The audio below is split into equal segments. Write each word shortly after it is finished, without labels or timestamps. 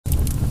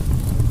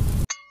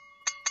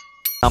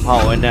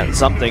somehow and then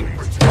something.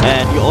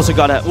 And you also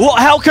got a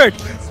HELCURT!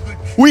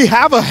 We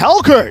have a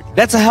HELCURT!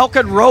 That's a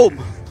HELCURT ROAM,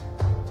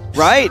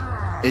 right?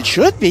 It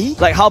should be.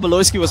 Like how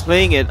Beloyski was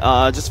playing it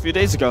just a few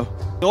days ago.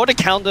 In order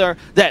to counter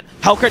that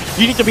HELCURT,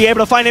 you need to be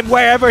able to find him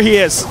wherever he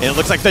is. And it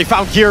looks like they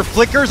found gear.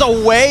 Flickers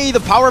away. The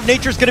power of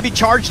nature is going to be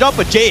charged up,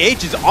 but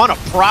JH is on a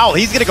prowl.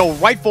 He's going to go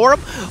right for him.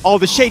 Oh,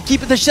 the Shade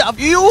keeping the shot.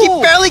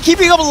 Keep barely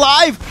keeping him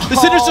alive. The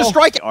Sinister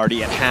Strike.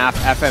 Already at half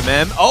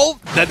FMM. Oh,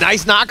 the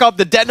nice knock-up.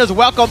 The Detona's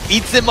welcome.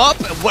 Eats him up.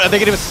 What, are they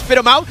going to spit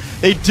him out?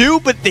 They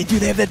do, but they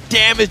have the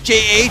damage.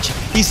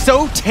 JH, he's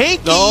so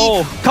tanky.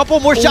 No. Couple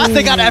more shots.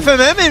 They got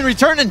FMM in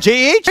return, and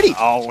JH.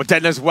 Oh,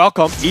 Detona's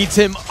welcome. Eats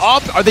him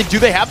up. Do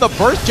they have the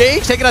burst?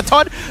 JH taking a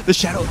ton. The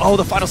Shadow,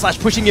 the Final Slash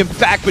pushing him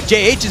back, but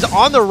JH is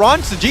on the run.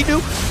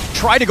 Sajinu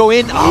try to go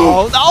in.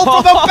 Oh,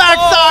 from the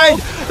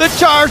backside. The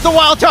charge, the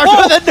wild charge,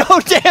 with no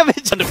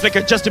damage. And the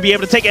Flicker just to be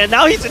able to take it, and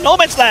now he's in no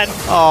man's land.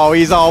 Oh,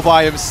 he's all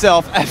by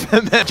himself.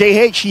 FMM.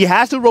 JH, he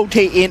has to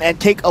rotate in and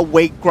take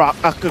away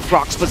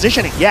Grok's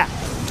positioning. Yeah.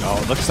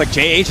 Oh, looks like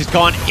JH has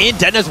gone in.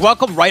 Detona's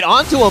welcome right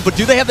onto him, but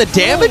do they have the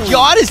damage?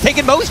 Yawn is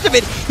taking most of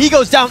it. He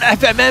goes down.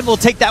 FMM will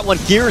take that one.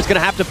 Gear is going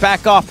to have to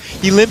back off.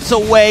 He limps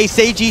away.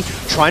 Seiji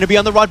trying to be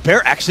on the run.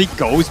 Bear actually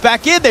goes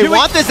back in. They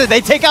want this, and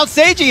they take out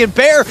Seiji, and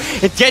Bear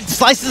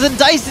slices and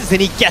dices, and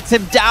he gets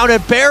him down.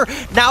 And Bear,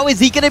 now is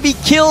he going to be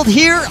killed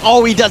here?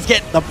 Oh, he does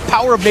get the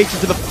power of nature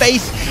to the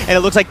face, and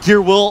it looks like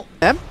Gear will...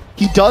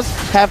 He does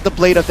have the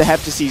Blade of the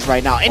Hephaestus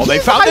right now. And they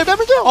found him.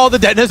 Oh, the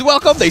Detona's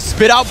welcome. They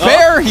spit out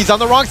Bear. He's on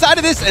the wrong side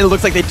of this, and it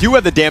looks like they do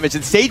have the damage.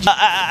 And Sage.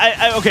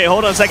 Okay,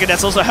 hold on a second.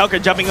 That's also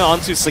HELCURT jumping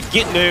onto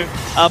Sagitnu,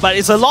 but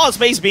it's a lot of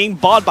space being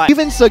bought by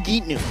even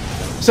Sagitnu.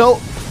 So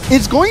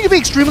it's going to be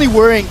extremely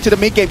worrying to the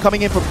mid game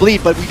coming in for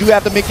Bleed, but we do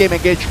have the mid game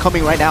engage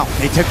coming right now.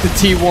 They took the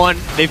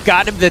T1. They've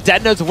got him. The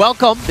Detona's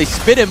welcome. They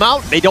spit him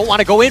out. They don't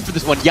want to go in for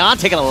this one. Yan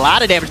taking a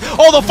lot of damage.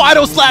 Oh, the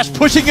Final Slash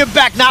pushing him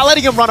back, not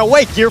letting him run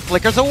away. Gear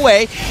flickers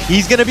away.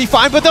 He's going to be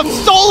fine, but the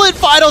stolen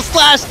Final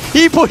Slash,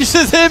 he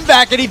pushes him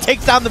back, and he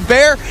takes down the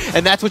Bear,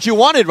 and that's what you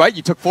wanted, right?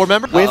 You took 4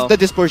 members. With the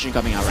Dispersion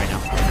coming out right now.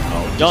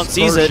 Oh, John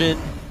sees it.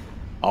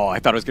 Oh, I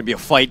thought it was going to be a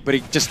fight, but he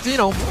just,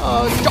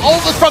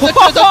 almost from the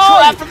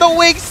trap from the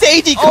wing.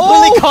 Seiji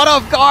completely caught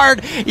off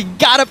guard. He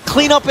got to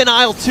clean up in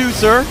aisle 2,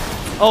 sir.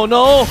 Oh,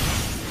 no.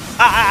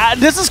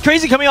 This is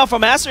crazy coming off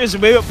from Masters to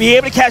be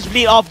able to catch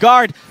Bleed off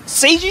guard.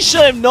 Seiji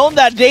should have known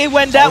that they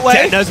went that way.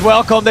 Detona's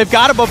welcome. They've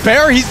got him. A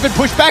Bear, he's been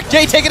pushed back.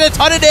 Jay taking a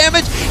ton of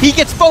damage. He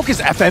gets focused.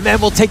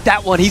 FMM will take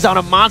that one. He's on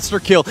a monster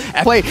kill.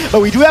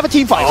 But we do have a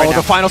team fight right now.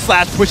 The Final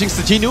Slash pushing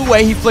Sajinu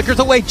away. He flickers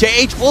away.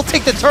 JH will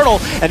take the turtle.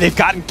 And they've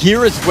gotten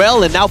gear as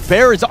well. And now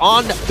Bear is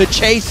on the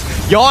chase.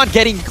 Yawn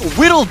getting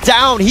whittled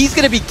down. He's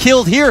going to be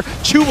killed here.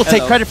 Chu will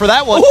take credit for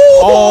that one.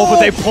 Oh, but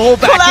they pull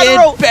back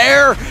in.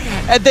 Bear.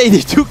 And they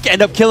do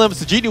end up killing him.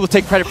 Sajinu will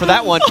take credit for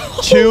that one.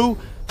 Chu.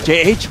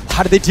 JH,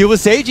 how do they deal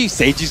with Seiji?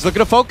 Seiji's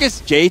looking to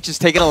focus. JH is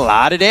taking a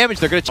lot of damage.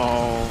 They're going to...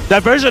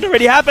 That version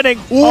already happening.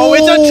 Oh,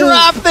 it's a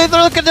trap.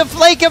 They're looking to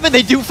flake him, and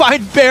they do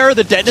find Bear.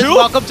 The Detona's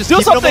welcome. Just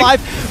keeping him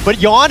alive. But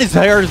Yawn is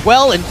there as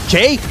well, and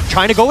Jay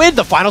trying to go in.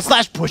 The Final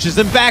Slash pushes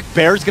him back.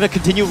 Bear's going to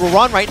continue to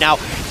run right now.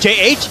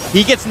 JH,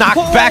 he gets knocked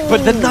back,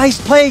 but the nice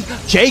play.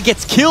 Jay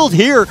gets killed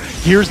here.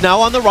 Here's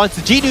now on the run.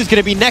 So Ginu's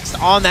going to be next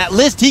on that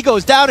list. He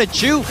goes down, and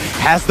Chu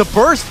has the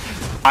burst.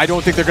 I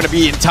don't think they're going to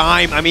be in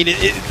time. I mean,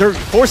 they're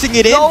forcing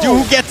it in.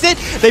 Who gets it?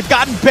 They've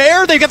gotten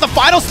Bear. They've got the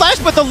Final Slash,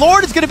 but the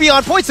Lord is going to be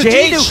on point. So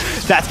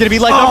Ginu, that's going to be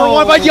like number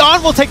 1, but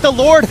Yan will take the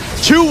Lord.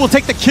 Chu will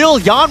take the kill.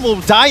 Yan will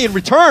die in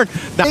return.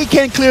 Now, they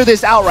can't clear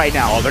this out right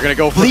now. Oh, they're going to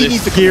go for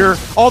this gear.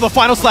 Oh, the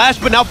Final Slash,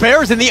 but now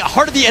Bear is in the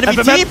heart of the enemy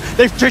team.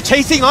 They're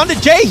chasing on to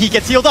Jay. He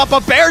gets healed up,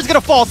 but Bear's going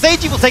to fall.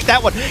 Seiji will take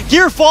that one.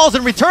 Gear falls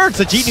in return.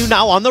 So Ginu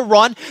now on the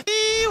run.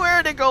 Where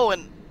are they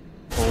going?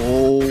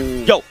 Oh.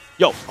 Yo.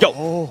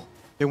 Oh.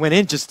 They went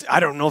in just, I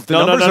don't know if the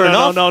numbers are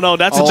enough. No,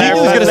 that's a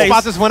Ginu's going to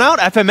spot this one out.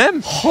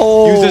 FMM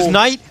uses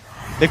Knight.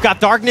 They've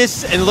got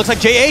Darkness, and it looks like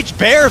JH,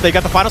 Bear. They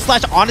got the Final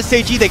Slash onto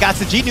Seiji. They got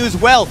Sajinu as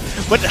well.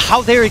 But how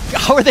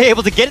are they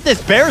able to get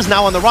this? Bear's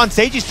now on the run.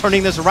 Seiji's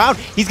turning this around.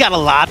 He's got a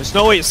lot. There's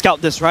no way to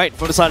scout this, right?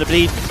 From the side of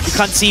Bleed. You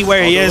can't see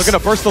where he is. They're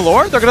going to burst the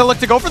Lord. They're going to look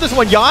to go for this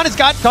one. Yan has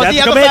got, does he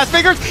have the fast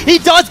fingers? He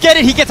does get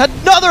it. He gets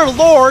another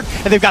Lord.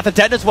 And they've got the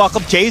Detona's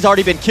welcome. Jay's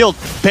already been killed.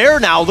 Bear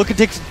now looking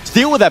to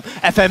deal with them.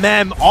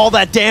 FMM, all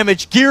that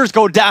damage. Gears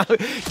go down.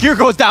 Gear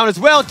goes down as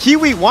well.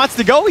 Kiwi wants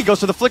to go. He goes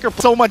to the flicker.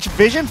 So much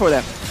vision for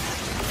them.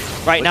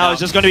 Right now, it's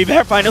just going to be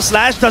Bear. Final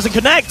Slash doesn't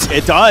connect.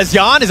 It does.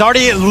 Yan is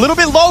already a little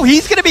bit low.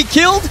 He's going to be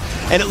killed.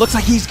 And it looks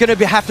like he's going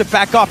to have to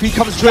back off. He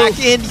comes back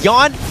in.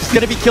 Yan is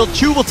going to be killed.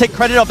 Chu will take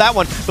credit of that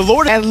one. The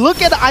Lord. And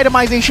look at the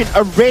itemization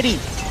already.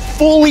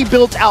 Fully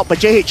built out, but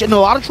JH in a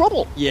lot of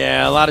trouble.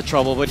 Yeah, a lot of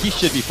trouble, but he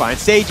should be fine.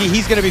 Seiji,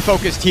 he's going to be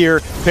focused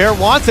here. Bear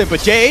wants him, but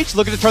JH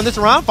looking to turn this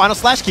around. Final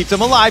Slash keeps him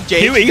alive.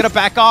 JH is going to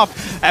back off.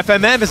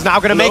 FMM is now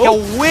going to make a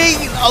wing,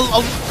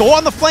 go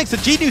on the flank. So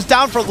Ginu's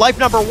down for life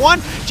number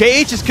 1.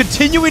 JH is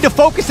continuing to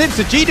focus in,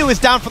 so Ginu is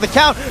down for the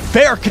count.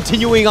 Bear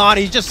continuing on.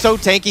 He's just so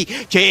tanky.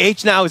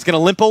 JH now is going to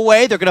limp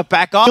away. They're going to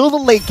back off. Still the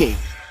late game.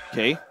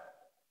 Okay.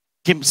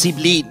 Can see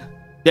Bleed.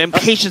 The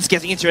impatience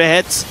getting into their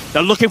heads.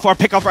 They're looking for a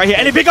pickoff right here.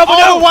 And they pick up a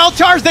no! Wild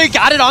charge! They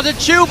got it onto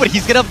Chu, but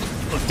he's gonna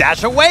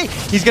dash away.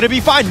 He's gonna be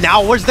fine.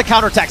 Now where's the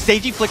counterattack?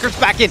 Seiji flickers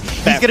back in.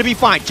 He's gonna be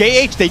fine.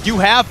 JH, they do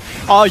have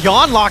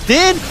Yan locked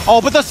in. Oh,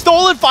 but the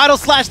stolen final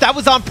slash, that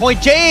was on point.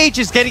 JH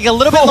is getting a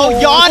little bit low.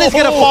 Yan is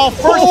gonna fall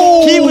first.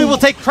 Kiwi will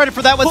take credit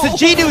for that one. So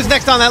G2 is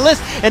next on that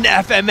list, and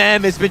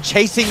FMM has been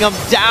chasing him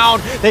down.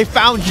 They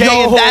found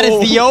Jay, and that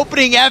is the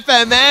opening.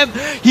 FMM,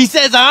 he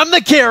says, I'm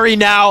the carry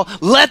now.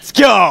 Let's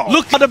go.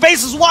 Look, the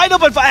base is wide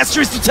open for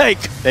Asterisk to take.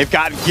 They've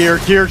got Gear.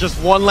 Gear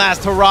just one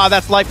last hurrah.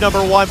 That's life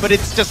number 1, but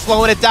it's just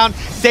slowing it down.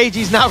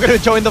 Seiji's now going to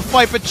join the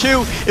fight, but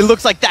Chu, it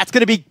looks like that's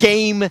going to be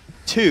game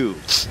 2.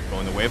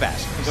 Going the way of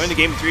Ash. We're going to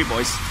game 3,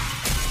 boys.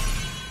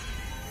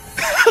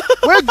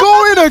 We're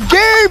going to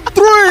game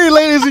 3,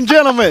 ladies and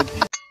gentlemen.